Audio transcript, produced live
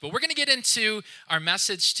But we're going to get into our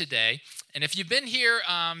message today. And if you've been here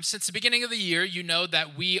since the beginning of the year, you know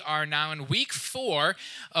that we are now in week 4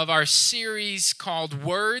 of our series called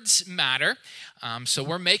Words Matter. So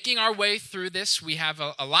we're making our way through this. We have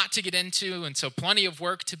a lot to get into, and so plenty of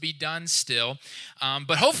work to be done still.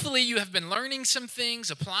 But hopefully you have been learning some things,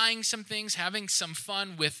 applying some things, having some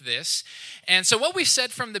fun with this. And so what we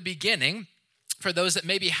said from the beginning, for those that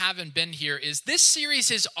maybe haven't been here, is this series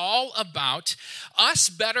is all about us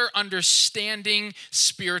better understanding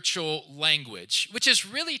spiritual language, which is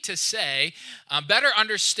really to say better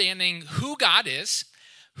understanding who God is,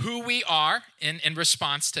 who we are in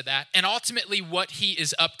response to that, and ultimately what he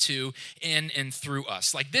is up to in and through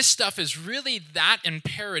us. Like, this stuff is really that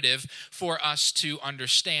imperative for us to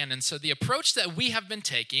understand. And so the approach that we have been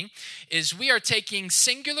taking is we are taking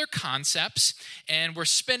singular concepts and we're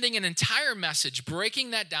spending an entire message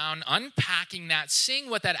breaking that down, unpacking that,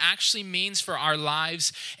 seeing what that actually means for our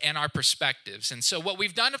lives and our perspectives. And so what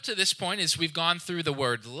we've done up to this point is we've gone through the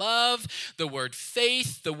word love, the word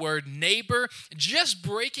faith, the word neighbor, just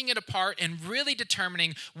breaking it apart and really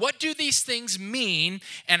determining what do these things mean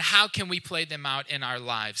and how can we play them out in our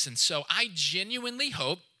lives. And so I genuinely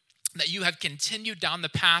hope that you have continued down the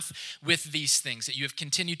path with these things, that you have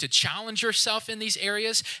continued to challenge yourself in these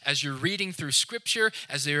areas as you're reading through Scripture,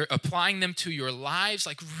 as you're applying them to your lives.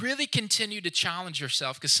 Like, really continue to challenge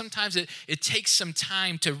yourself, because sometimes it takes some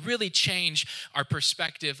time to really change our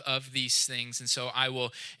perspective of these things. And so I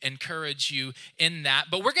will encourage you in that.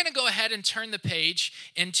 But we're going to go ahead and turn the page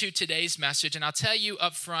into today's message. And I'll tell you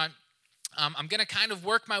up front, I'm going to kind of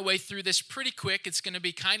work my way through this pretty quick. It's going to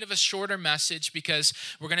be kind of a shorter message because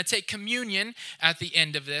we're going to take communion at the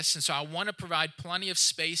end of this. And so I want to provide plenty of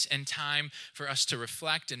space and time for us to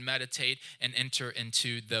reflect and meditate and enter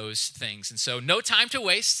into those things. And so no time to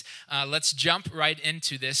waste. Let's jump right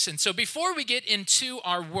into this. And so before we get into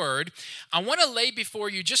our word, I want to lay before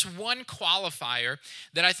you just one qualifier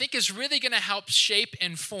that I think is really going to help shape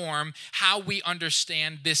and form how we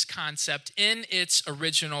understand this concept in its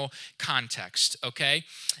original context, okay?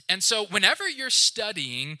 And so whenever you're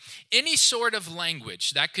studying any sort of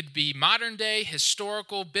language, that could be modern day,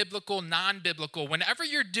 historical, biblical, non-biblical, whenever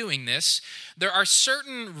you're doing this, there are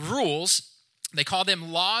certain rules. They call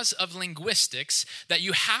them laws of linguistics that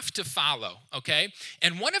you have to follow, okay?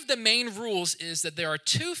 And one of the main rules is that there are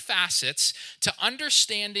 2 facets to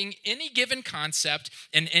understanding any given concept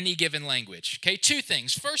in any given language, okay? 2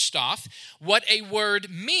 things. First off, what a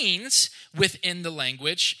word means within the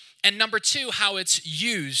language, and number 2, how it's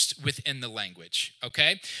used within the language,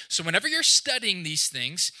 okay? So whenever you're studying these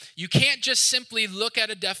things, you can't just simply look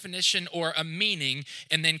at a definition or a meaning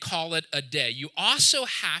and then call it a day. You also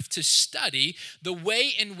have to study the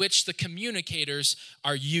way in which the communicators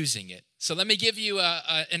are using it. So let me give you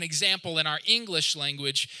an example in our English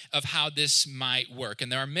language of how this might work.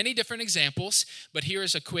 And there are many different examples, but here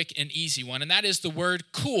is a quick and easy one, and that is the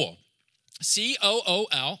word cool.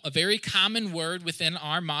 C-O-O-L, a very common word within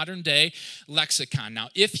our modern day lexicon. Now,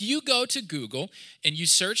 if you go to Google and you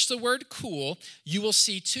search the word cool, you will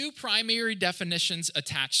see 2 primary definitions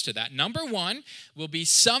attached to that. Number 1 will be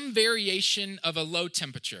some variation of a low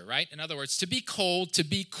temperature, right? In other words, to be cold, to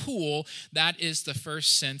be cool, that is the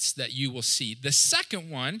first sense that you will see. The second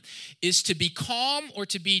one is to be calm or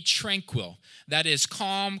to be tranquil. That is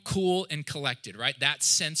calm, cool, and collected, right? That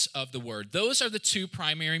sense of the word. Those are the 2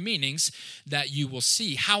 primary meanings that you will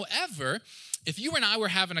see. However, if you and I were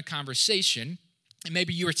having a conversation, and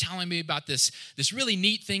maybe you were telling me about this really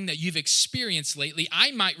neat thing that you've experienced lately,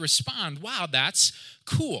 I might respond, wow, that's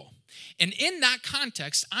cool. And in that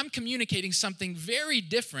context, I'm communicating something very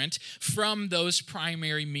different from those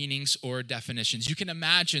primary meanings or definitions. You can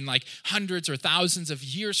imagine, like, hundreds or thousands of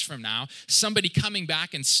years from now, somebody coming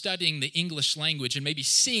back and studying the English language and maybe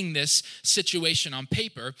seeing this situation on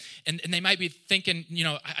paper, and they might be thinking,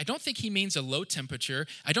 I don't think he means a low temperature.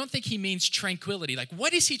 I don't think he means tranquility. Like,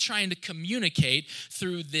 what is he trying to communicate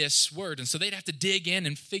through this word? And so they'd have to dig in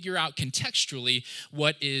and figure out contextually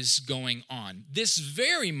what is going on. This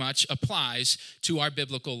very much applies to our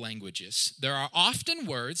biblical languages. There are often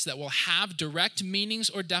words that will have direct meanings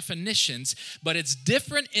or definitions, but it's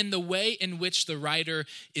different in the way in which the writer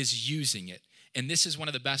is using it. And this is one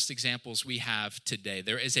of the best examples we have today.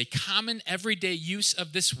 There is a common everyday use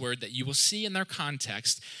of this word that you will see in their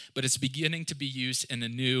context, but it's beginning to be used in a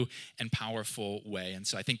new and powerful way. And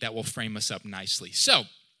so I think that will frame us up nicely. So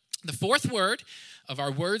the 4th word of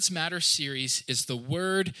our Words Matter series is the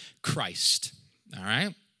word Christ. All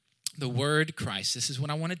right? The word Christ. This is what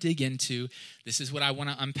I want to dig into This is what I want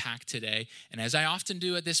to unpack today. And as I often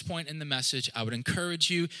do at this point in the message, I would encourage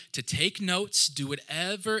you to take notes, do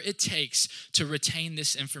whatever it takes to retain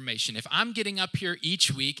this information. If I'm getting up here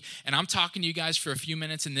each week and I'm talking to you guys for a few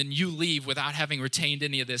minutes and then you leave without having retained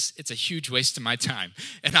any of this, it's a huge waste of my time.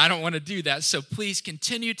 And I don't want to do that. So please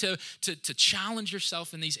continue to challenge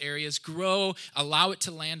yourself in these areas, grow, allow it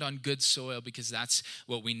to land on good soil, because that's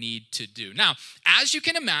what we need to do. Now, as you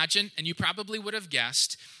can imagine, and you probably would have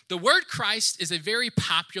guessed, the word Christ is a very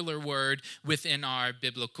popular word within our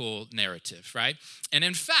biblical narrative, right? And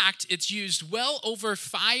in fact, it's used well over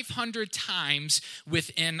 500 times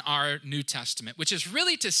within our New Testament, which is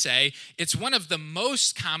really to say it's one of the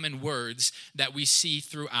most common words that we see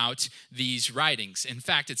throughout these writings. In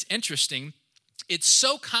fact, it's interesting. It's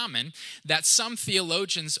so common that some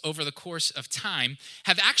theologians over the course of time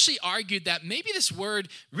have actually argued that maybe this word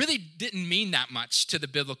really didn't mean that much to the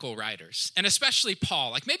biblical writers, and especially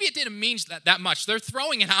Paul. Like maybe it didn't mean that much. They're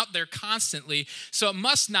throwing it out there constantly, so it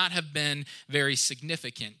must not have been very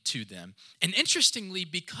significant to them. And interestingly,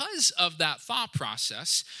 because of that thought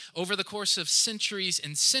process, over the course of centuries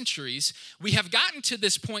and centuries, we have gotten to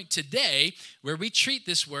this point today where we treat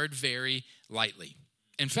this word very lightly.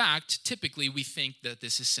 In fact, typically we think that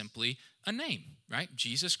this is simply a name, right?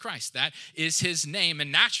 Jesus Christ. That is his name.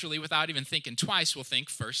 And naturally, without even thinking twice, we'll think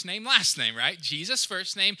first name, last name, right? Jesus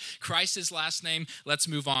first name, Christ his last name. Let's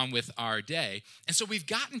move on with our day. And so we've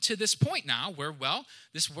gotten to this point now where, well,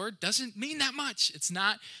 this word doesn't mean that much. It's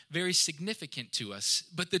not very significant to us.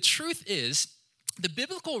 But the truth is, the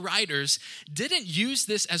biblical writers didn't use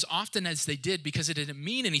this as often as they did because it didn't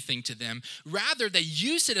mean anything to them. Rather, they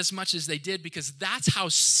used it as much as they did because that's how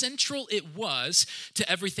central it was to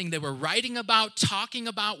everything they were writing about, talking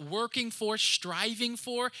about, working for, striving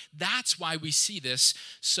for. That's why we see this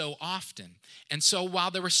so often. And so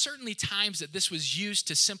while there were certainly times that this was used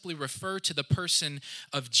to simply refer to the person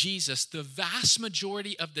of Jesus, the vast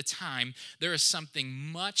majority of the time, there is something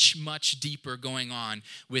much, much deeper going on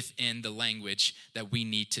within the language that we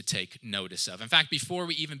need to take notice of. In fact, before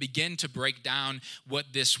we even begin to break down what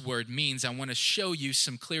this word means, I want to show you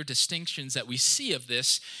some clear distinctions that we see of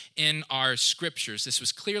this in our scriptures. This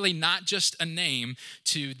was clearly not just a name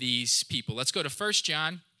to these people. Let's go to 1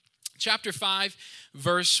 John chapter 5,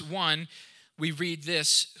 verse 1. We read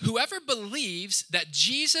this: whoever believes that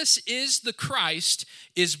Jesus is the Christ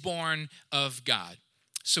is born of God.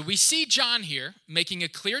 So we see John here making a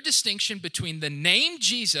clear distinction between the name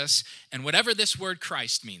Jesus and whatever this word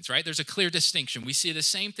Christ means, right? There's a clear distinction. We see the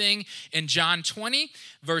same thing in John 20,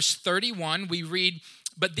 verse 31. We read,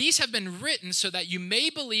 but these have been written so that you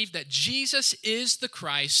may believe that Jesus is the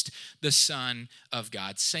Christ, the Son of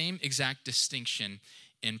God. Same exact distinction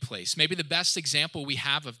in place. Maybe the best example we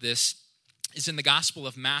have of this is in the Gospel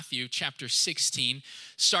of Matthew, chapter 16.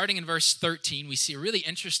 Starting in verse 13, we see a really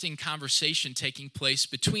interesting conversation taking place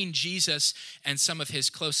between Jesus and some of his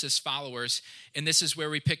closest followers. And this is where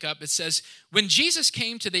we pick up. It says, when Jesus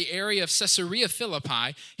came to the area of Caesarea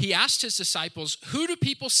Philippi, he asked his disciples, who do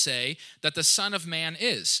people say that the Son of Man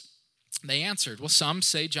is? They answered, well, some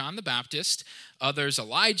say John the Baptist, others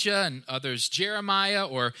Elijah, and others Jeremiah,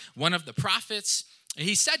 or one of the prophets. And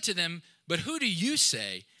he said to them, but who do you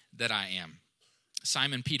say that I am?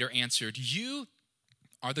 Simon Peter answered, you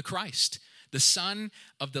are the Christ, the Son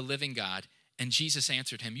of the living God. And Jesus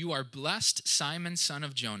answered him, you are blessed, Simon, son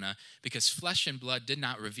of Jonah, because flesh and blood did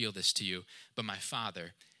not reveal this to you, but my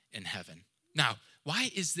Father in heaven. Now,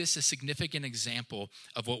 why is this a significant example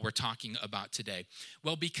of what we're talking about today?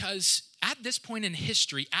 Well, because at this point in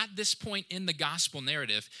history, at this point in the gospel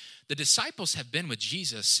narrative, the disciples have been with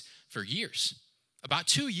Jesus for years. About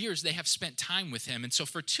 2 years, they have spent time with him. And so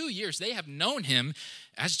for 2 years, they have known him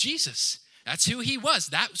as Jesus. That's who he was.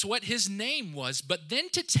 That's what his name was. But then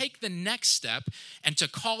to take the next step and to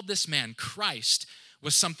call this man Christ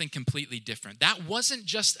was something completely different. That wasn't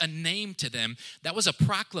just a name to them. That was a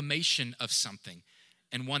proclamation of something,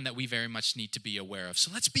 and one that we very much need to be aware of.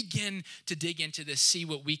 So let's begin to dig into this, see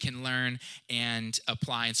what we can learn and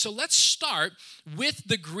apply. And so let's start with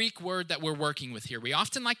the Greek word that we're working with here. We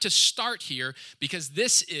often like to start here because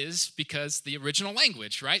the original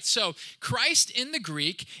language, right? So Christ in the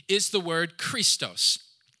Greek is the word Christos.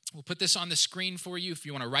 We'll put this on the screen for you if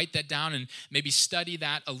you want to write that down and maybe study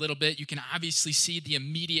that a little bit. You can obviously see the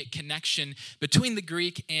immediate connection between the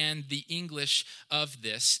Greek and the English of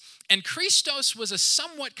this. And Christos was a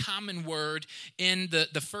somewhat common word in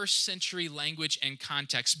the first century language and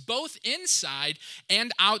context, both inside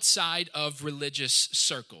and outside of religious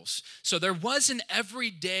circles. So there was an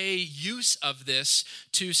everyday use of this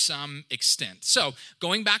to some extent. So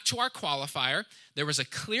going back to our qualifier, there was a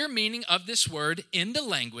clear meaning of this word in the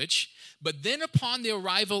language. language, but then upon the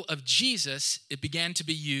arrival of Jesus, it began to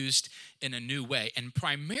be used in a new way. And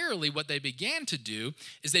primarily what they began to do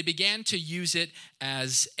is they began to use it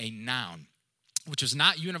as a noun, which was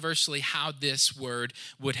not universally how this word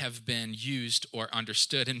would have been used or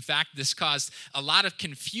understood. In fact, this caused a lot of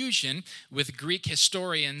confusion with Greek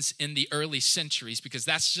historians in the early centuries because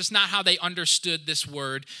that's just not how they understood this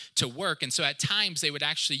word to work. And so at times they would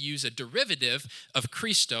actually use a derivative of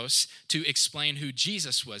Christos to explain who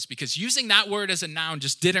Jesus was, because using that word as a noun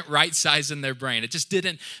just didn't right size in their brain. It just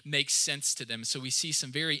didn't make sense to them. So we see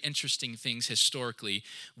some very interesting things historically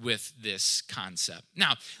with this concept.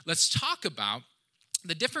 Now, let's talk about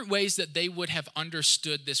the different ways that they would have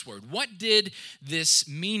understood this word. What did this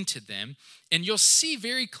mean to them? And you'll see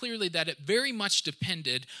very clearly that it very much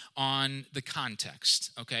depended on the context,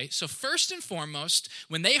 okay? So first and foremost,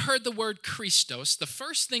 when they heard the word Christos, the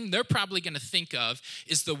first thing they're probably going to think of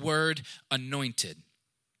is the word anointed,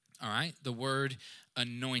 all right? The word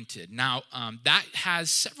anointed. Now, that has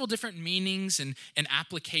several different meanings and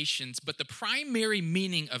applications, but the primary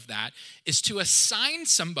meaning of that is to assign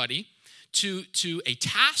somebody to a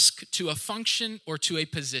task, to a function, or to a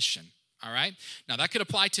position, all right? Now, that could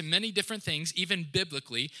apply to many different things. Even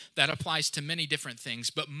biblically, that applies to many different things,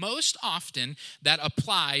 but most often that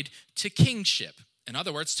applied to kingship. In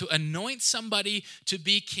other words, to anoint somebody to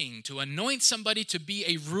be king, to anoint somebody to be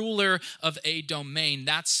a ruler of a domain.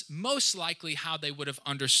 That's most likely how they would have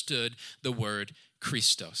understood the word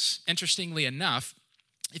Christos. Interestingly enough,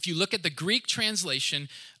 if you look at the Greek translation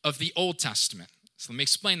of the Old Testament, so let me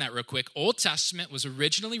explain that real quick. Old Testament was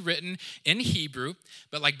originally written in Hebrew,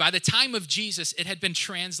 but by the time of Jesus, it had been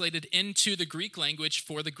translated into the Greek language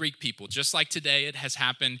for the Greek people. Just like today, it has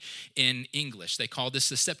happened in English. They call this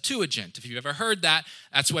the Septuagint. If you've ever heard that,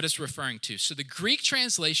 that's what it's referring to. So the Greek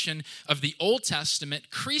translation of the Old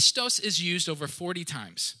Testament, Christos, is used over 40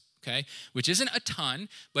 times. Okay, which isn't a ton,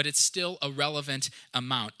 but it's still a relevant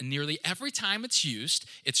amount. And nearly every time it's used,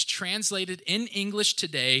 it's translated in English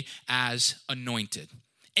today as anointed.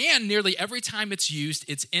 And nearly every time it's used,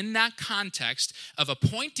 it's in that context of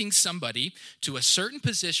appointing somebody to a certain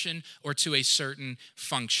position or to a certain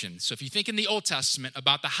function. So if you think in the Old Testament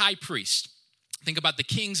about the high priest, think about the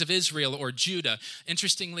kings of Israel or Judah.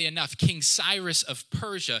 Interestingly enough, King Cyrus of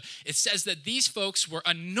Persia, it says that these folks were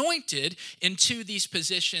anointed into these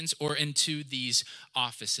positions or into these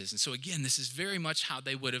offices. And so again, this is very much how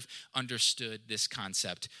they would have understood this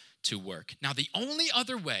concept to work. Now, the only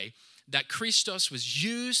other way that Christos was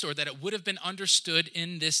used or that it would have been understood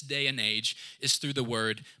in this day and age is through the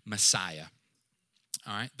word Messiah.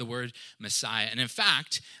 All right, the word Messiah. And in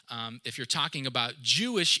fact, if you're talking about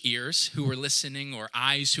Jewish ears who were listening or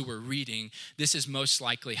eyes who were reading, this is most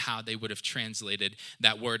likely how they would have translated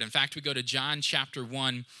that word. In fact, we go to John chapter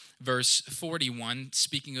 1, verse 41.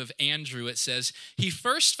 Speaking of Andrew, it says, "He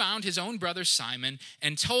first found his own brother Simon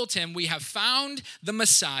and told him, 'We have found the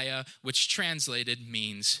Messiah,' which translated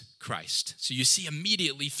means Christ." So you see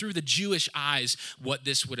immediately through the Jewish eyes what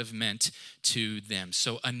this would have meant to them.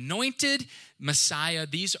 So anointed, Messiah,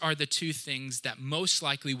 these are the two things that most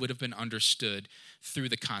likely would have been understood through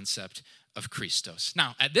the concept of Christos.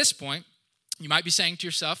 Now, at this point, you might be saying to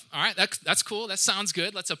yourself, all right, that's cool, that sounds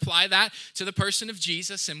good. Let's apply that to the person of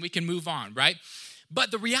Jesus and we can move on, right?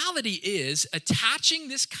 But the reality is, attaching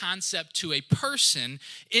this concept to a person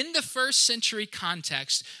in the first century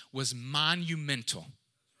context was monumental.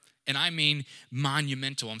 And I mean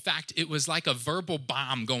monumental. In fact, it was like a verbal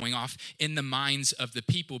bomb going off in the minds of the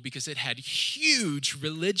people because it had huge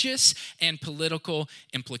religious and political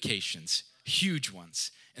implications, huge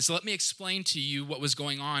ones. And so let me explain to you what was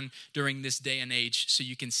going on during this day and age so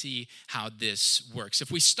you can see how this works.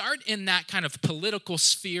 If we start in that kind of political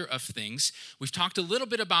sphere of things, we've talked a little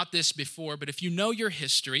bit about this before, but if you know your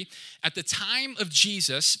history, at the time of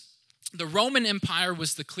Jesus, the Roman Empire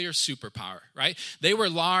was the clear superpower, right? They were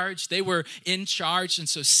large, they were in charge, and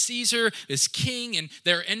so Caesar is king, and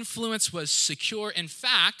their influence was secure. In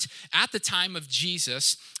fact, at the time of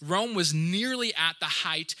Jesus, Rome was nearly at the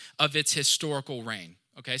height of its historical reign.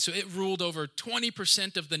 Okay, so it ruled over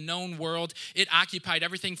 20% of the known world. It occupied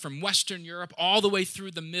everything from Western Europe all the way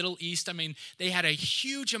through the Middle East. I mean, they had a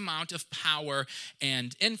huge amount of power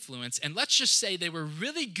and influence. And let's just say they were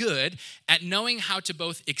really good at knowing how to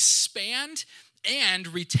both expand and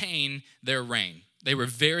retain their reign. They were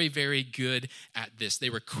very, very good at this. They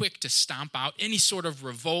were quick to stomp out any sort of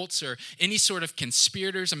revolts or any sort of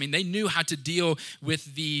conspirators. I mean, they knew how to deal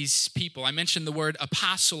with these people. I mentioned the word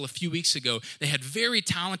apostle a few weeks ago. They had very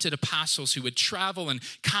talented apostles who would travel and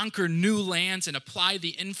conquer new lands and apply the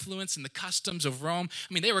influence and the customs of Rome.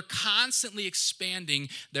 I mean, they were constantly expanding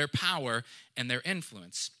their power and their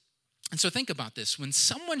influence. And so think about this. When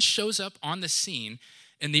someone shows up on the scene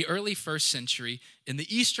in the early first century, in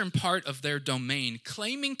the eastern part of their domain,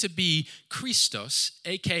 claiming to be Christos,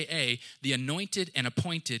 a.k.a. the anointed and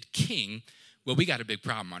appointed king, well, we got a big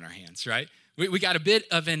problem on our hands, right? We got a bit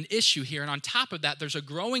of an issue here. And on top of that, there's a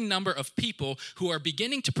growing number of people who are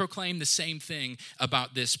beginning to proclaim the same thing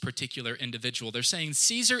about this particular individual. They're saying,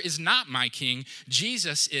 Caesar is not my king.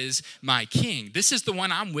 Jesus is my king. This is the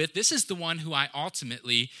one I'm with. This is the one who I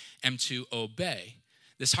ultimately am to obey.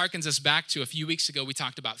 This harkens us back to a few weeks ago, we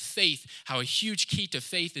talked about faith, how a huge key to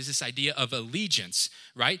faith is this idea of allegiance,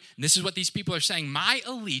 right? And this is what these people are saying. My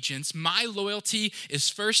allegiance, my loyalty is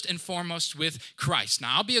first and foremost with Christ.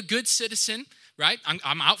 Now, I'll be a good citizen, right?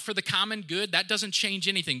 I'm out for the common good. That doesn't change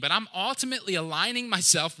anything. But I'm ultimately aligning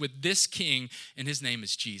myself with this king, and his name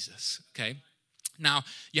is Jesus, okay? Now,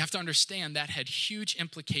 you have to understand that had huge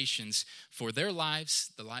implications for their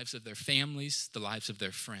lives, the lives of their families, the lives of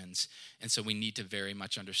their friends. And so we need to very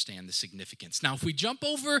much understand the significance. Now, if we jump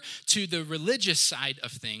over to the religious side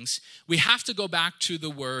of things, we have to go back to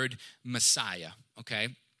the word Messiah, okay?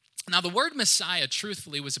 Now, the word Messiah,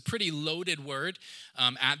 truthfully, was a pretty loaded word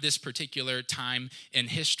at this particular time in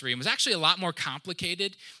history. It was actually a lot more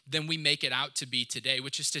complicated than we make it out to be today,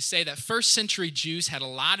 which is to say that first century Jews had a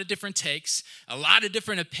lot of different takes, a lot of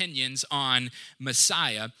different opinions on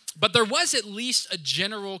Messiah. But there was at least a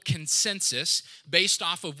general consensus based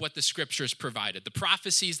off of what the scriptures provided. The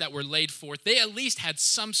prophecies that were laid forth, they at least had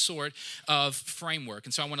some sort of framework.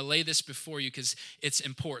 And so I want to lay this before you because it's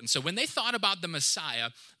important. So when they thought about the Messiah,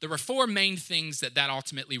 there were four main things that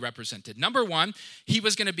ultimately represented. Number one, he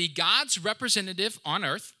was going to be God's representative on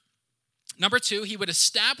earth. Number two, he would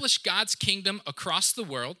establish God's kingdom across the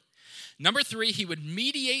world. Number three, he would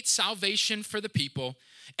mediate salvation for the people.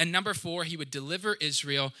 And number four, he would deliver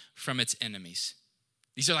Israel from its enemies.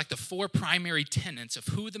 These are like the four primary tenets of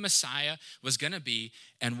who the Messiah was going to be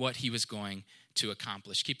and what he was going to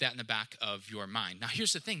accomplish. Keep that in the back of your mind. Now,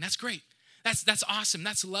 here's the thing. That's great. That's awesome.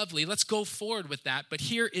 That's lovely. Let's go forward with that. But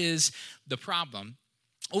here is the problem.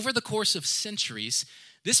 Over the course of centuries,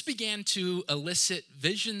 this began to elicit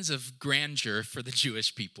visions of grandeur for the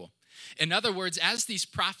Jewish people. In other words, as these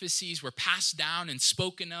prophecies were passed down and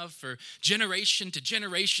spoken of for generation to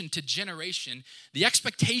generation to generation, the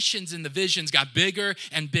expectations and the visions got bigger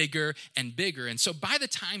and bigger and bigger. And so by the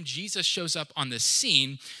time Jesus shows up on the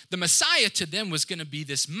scene, the Messiah to them was going to be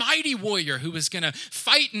this mighty warrior who was going to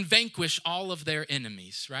fight and vanquish all of their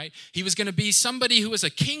enemies, right? He was going to be somebody who was a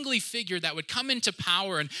kingly figure that would come into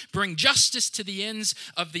power and bring justice to the ends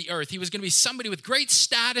of the earth. He was going to be somebody with great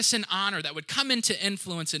status and honor that would come into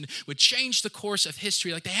influence and would change the course of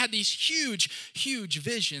history. Like they had these huge, huge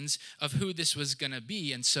visions of who this was going to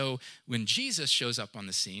be. And so when Jesus shows up on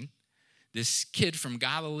the scene, this kid from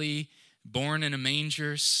Galilee, born in a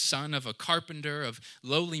manger, son of a carpenter of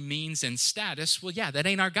lowly means and status, well, yeah, that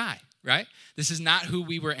ain't our guy, right? This is not who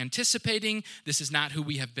we were anticipating. This is not who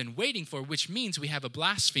we have been waiting for, which means we have a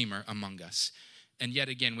blasphemer among us. And yet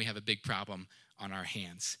again, we have a big problem on our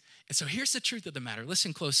hands. And so here's the truth of the matter.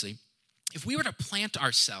 Listen closely. If we were to plant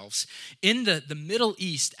ourselves in the Middle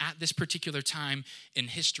East at this particular time in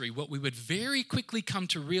history, what we would very quickly come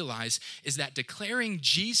to realize is that declaring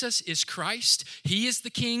Jesus is Christ, he is the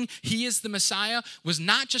King, he is the Messiah, was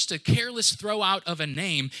not just a careless throw out of a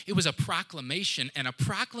name, it was a proclamation, and a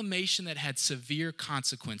proclamation that had severe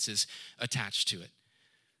consequences attached to it.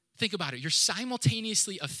 Think about it. You're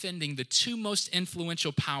simultaneously offending the two most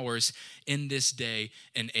influential powers in this day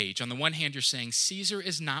and age. On the one hand, you're saying, Caesar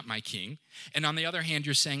is not my king. And on the other hand,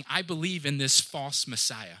 you're saying, I believe in this false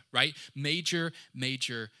Messiah, right? Major,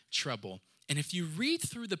 major trouble. And if you read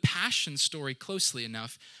through the Passion story closely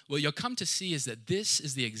enough, what you'll come to see is that this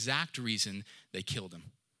is the exact reason they killed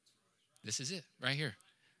him. This is it right here.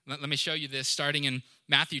 Let me show you this. Starting in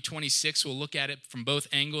Matthew 26, we'll look at it from both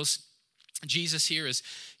angles. Jesus here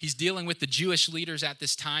he's dealing with the Jewish leaders at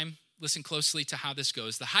this time. Listen closely to how this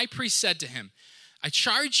goes. The high priest said to him, I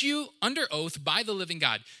charge you under oath by the living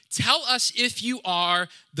God. Tell us if you are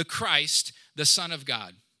the Christ, the Son of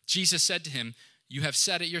God. Jesus said to him, you have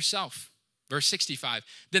said it yourself. Verse 65,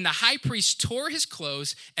 then the high priest tore his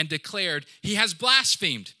clothes and declared, he has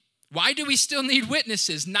blasphemed. Why do we still need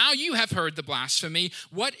witnesses? Now you have heard the blasphemy.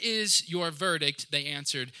 What is your verdict? They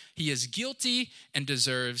answered, he is guilty and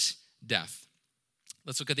deserves death.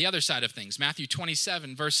 Let's look at the other side of things. Matthew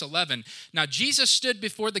 27, verse 11. Now, Jesus stood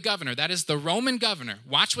before the governor. That is the Roman governor.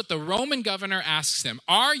 Watch what the Roman governor asks him.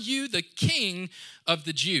 Are you the king of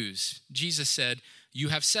the Jews? Jesus said, you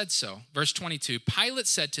have said so. Verse 22, Pilate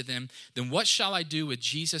said to them, then what shall I do with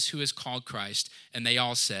Jesus who is called Christ? And they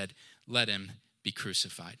all said, let him be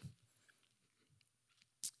crucified.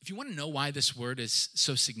 If you want to know why this word is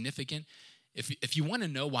so significant, if you want to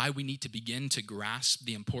know why we need to begin to grasp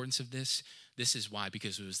the importance of this is why,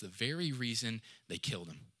 because it was the very reason they killed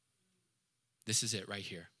him. This is it right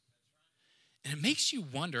here. And it makes you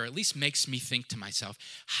wonder, or at least makes me think to myself,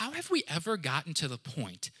 how have we ever gotten to the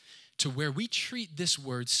point to where we treat this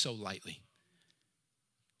word so lightly?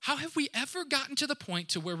 How have we ever gotten to the point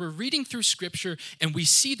to where we're reading through Scripture and we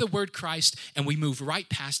see the word Christ and we move right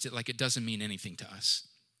past it like it doesn't mean anything to us?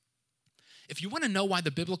 If you want to know why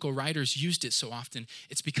the biblical writers used it so often,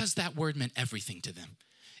 it's because that word meant everything to them.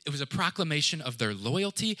 It was a proclamation of their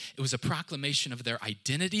loyalty. It was a proclamation of their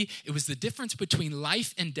identity. It was the difference between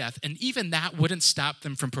life and death. And even that wouldn't stop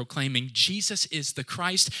them from proclaiming, Jesus is the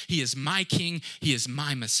Christ. He is my King. He is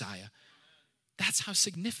my Messiah. That's how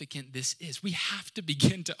significant this is. We have to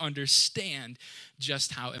begin to understand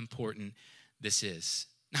just how important this is.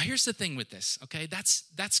 Now, here's the thing with this, okay?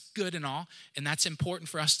 That's good and all, and that's important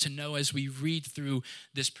for us to know as we read through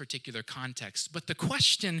this particular context. But the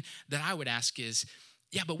question that I would ask is,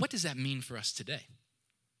 yeah, but what does that mean for us today?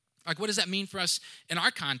 Like, what does that mean for us in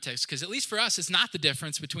our context? Because at least for us, it's not the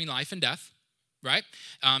difference between life and death, right?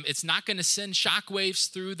 It's not going to send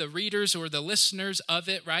shockwaves through the readers or the listeners of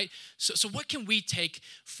it, right? So what can we take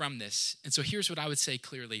from this? And so here's what I would say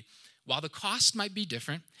clearly. While the cost might be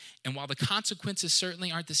different, and while the consequences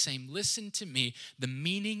certainly aren't the same, listen to me, the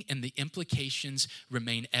meaning and the implications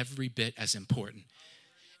remain every bit as important.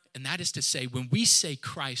 And that is to say, when we say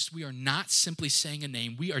Christ, we are not simply saying a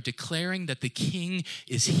name. We are declaring that the King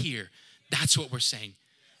is here. That's what we're saying.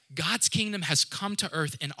 God's kingdom has come to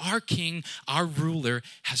earth, and our King, our ruler,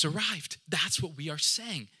 has arrived. That's what we are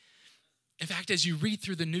saying. In fact, as you read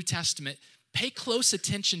through the New Testament, pay close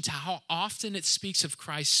attention to how often it speaks of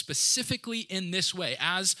Christ specifically in this way,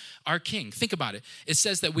 as our King. Think about it. It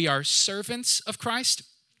says that we are servants of Christ.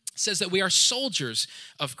 It says that we are soldiers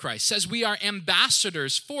of Christ. It says we are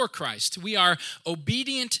ambassadors for Christ. We are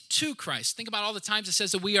obedient to Christ. Think about all the times it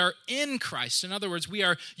says that we are in Christ. In other words, we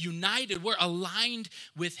are united. We're aligned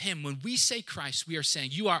with him. When we say Christ, we are saying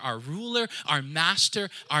you are our ruler, our master,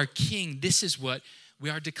 our King. This is what we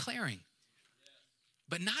are declaring.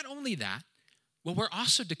 But not only that, what we're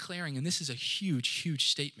also declaring, and this is a huge, huge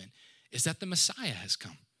statement, is that the Messiah has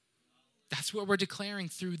come. That's what we're declaring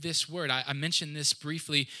through this word. I mentioned this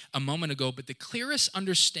briefly a moment ago, but the clearest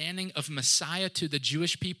understanding of Messiah to the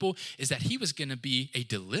Jewish people is that he was going to be a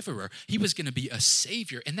deliverer. He was going to be a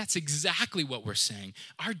savior, and that's exactly what we're saying.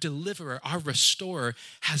 Our deliverer, our restorer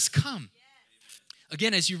has come.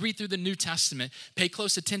 Again, as you read through the New Testament, pay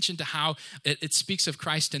close attention to how it speaks of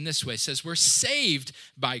Christ in this way. It says we're saved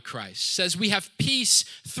by Christ. It says we have peace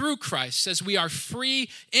through Christ. It says we are free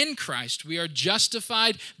in Christ. We are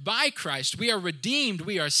justified by Christ. We are redeemed.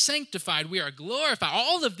 We are sanctified. We are glorified.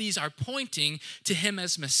 All of these are pointing to him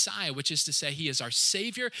as Messiah, which is to say he is our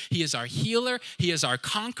Savior. He is our healer. He is our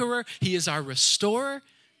conqueror. He is our restorer.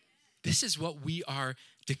 This is what we are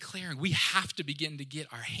declaring. We have to begin to get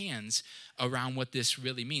our hands around what this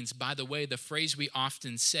really means. By the way, the phrase we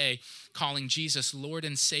often say, calling Jesus Lord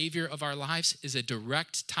and Savior of our lives, is a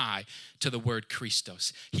direct tie to the word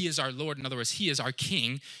Christos. He is our Lord. In other words, he is our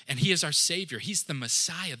King, and he is our Savior. He's the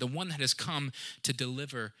Messiah, the one that has come to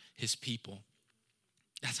deliver his people.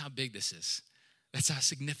 That's how big this is. That's how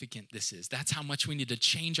significant this is. That's how much we need to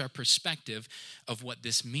change our perspective of what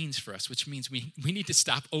this means for us, which means we need to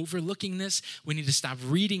stop overlooking this. We need to stop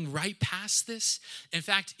reading right past this. In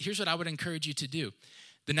fact, here's what I would encourage you to do.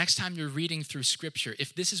 The next time you're reading through Scripture,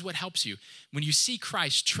 if this is what helps you, when you see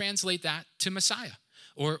Christ, translate that to Messiah.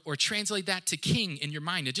 Or translate that to King in your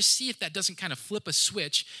mind, and just see if that doesn't kind of flip a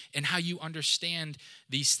switch in how you understand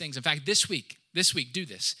these things. In fact, this week, do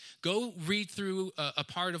this. Go read through a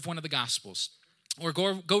part of one of the Gospels. Or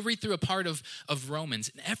go read through a part of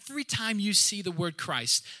Romans. And every time you see the word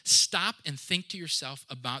Christ, stop and think to yourself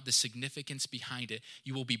about the significance behind it.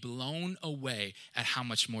 You will be blown away at how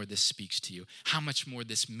much more this speaks to you, how much more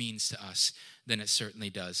this means to us than it certainly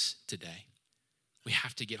does today. We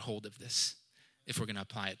have to get hold of this if we're going to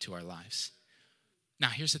apply it to our lives. Now,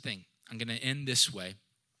 here's the thing. I'm going to end this way.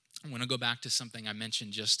 I want to go back to something I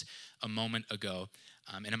mentioned just a moment ago,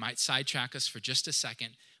 and it might sidetrack us for just a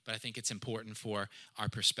second, but I think it's important for our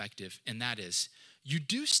perspective, and that is, you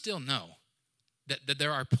do still know that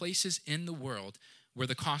there are places in the world where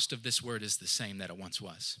the cost of this word is the same that it once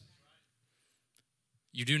was.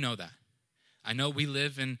 You do know that. I know we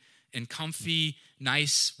live in comfy,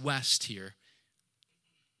 nice West here.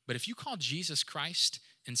 But if you call Jesus Christ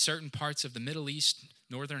in certain parts of the Middle East,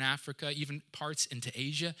 Northern Africa, even parts into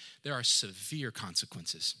Asia, there are severe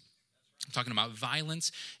consequences. I'm talking about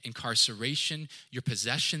violence, incarceration, your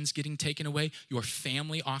possessions getting taken away, your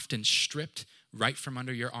family often stripped right from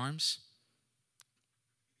under your arms.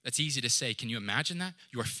 That's easy to say. Can you imagine that?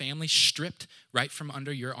 Your family stripped right from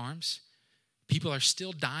under your arms? People are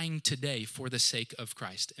still dying today for the sake of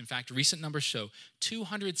Christ. In fact, recent numbers show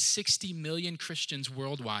 260 million Christians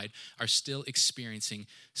worldwide are still experiencing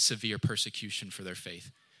severe persecution for their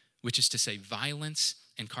faith, which is to say violence,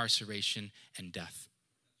 incarceration, and death.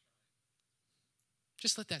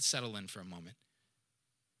 Just let that settle in for a moment.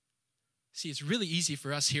 See, it's really easy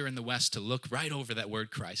for us here in the West to look right over that word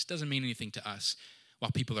Christ. Doesn't mean anything to us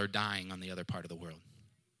while people are dying on the other part of the world.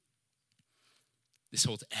 This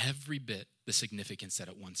holds every bit the significance that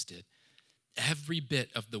it once did. Every bit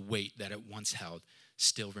of the weight that it once held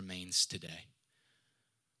still remains today.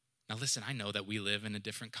 Now listen, I know that we live in a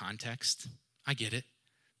different context. I get it.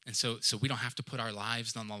 And so we don't have to put our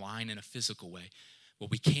lives on the line in a physical way. What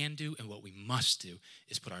we can do and what we must do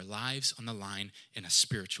is put our lives on the line in a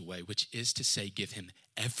spiritual way, which is to say, give him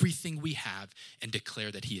everything we have and declare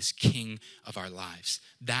that he is king of our lives.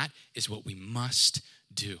 That is what we must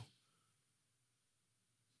do.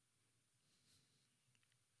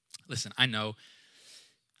 Listen, I know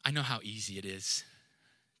how easy it is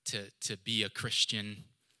to be a Christian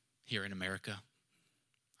here in America.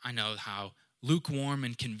 I know how lukewarm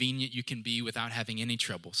and convenient you can be without having any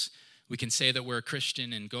troubles. We can say that we're a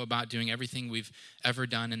Christian and go about doing everything we've ever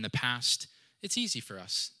done in the past. It's easy for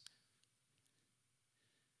us.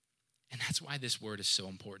 And that's why this word is so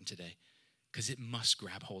important today, because it must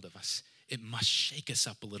grab hold of us. It must shake us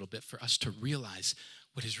up a little bit for us to realize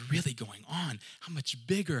what is really going on, how much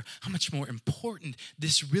bigger, how much more important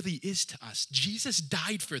this really is to us. Jesus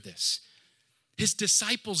died for this. His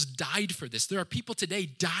disciples died for this. There are people today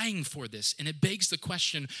dying for this, and it begs the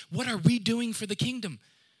question, what are we doing for the kingdom?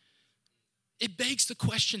 It begs the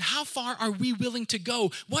question, how far are we willing to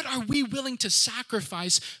go? What are we willing to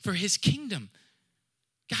sacrifice for his kingdom?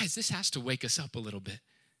 Guys, this has to wake us up a little bit.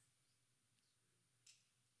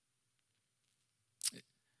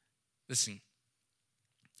 Listen,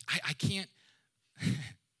 I can't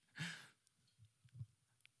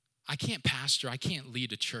pastor, I can't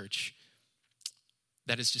lead a church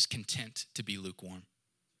that is just content to be lukewarm.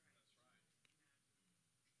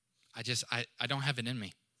 I don't have it in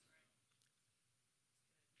me.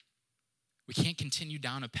 We can't continue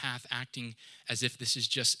down a path acting as if this is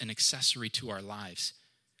just an accessory to our lives.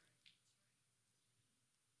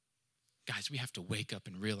 Guys, we have to wake up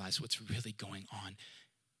and realize what's really going on.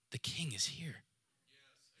 The King is here.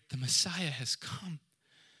 The Messiah has come.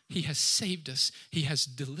 He has saved us. He has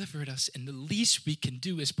delivered us. And the least we can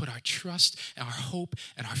do is put our trust, our hope,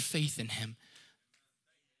 and our faith in him.